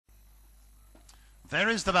There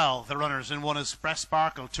is the bell. The runners in 1 is Express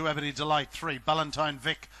Sparkle, 2 Ebony Delight, 3 Ballintine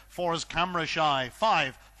Vic, 4 is Camera Shy,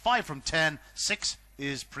 5 from 10, 6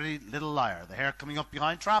 is Pretty Little Liar. The hare coming up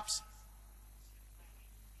behind traps.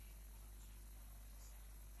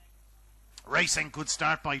 Racing, good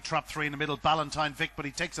start by trap 3 in the middle, Ballintine Vic, but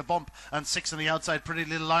he takes a bump, and 6 on the outside. Pretty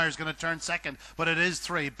Little Liar is going to turn second, but it is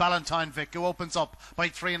 3 Ballintine Vic who opens up by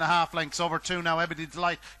 3.5 lengths over 2 now. Ebony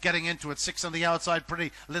Delight getting into it, 6 on the outside,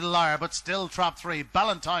 Pretty Little Liar, but still trap 3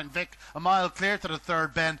 Ballintine Vic a mile clear to the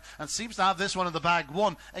third bend, and seems to have this one in the bag.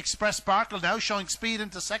 1 Express Sparkle now showing speed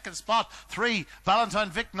into second spot. 3 Ballintine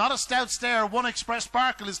Vic, not a stout stare. 1 Express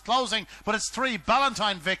Sparkle is closing, but it's 3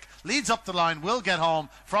 Ballintine Vic leads up the line, will get home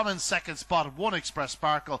from in second spot. 1 Express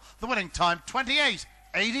Sparkle, the winning time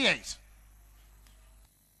 28.88.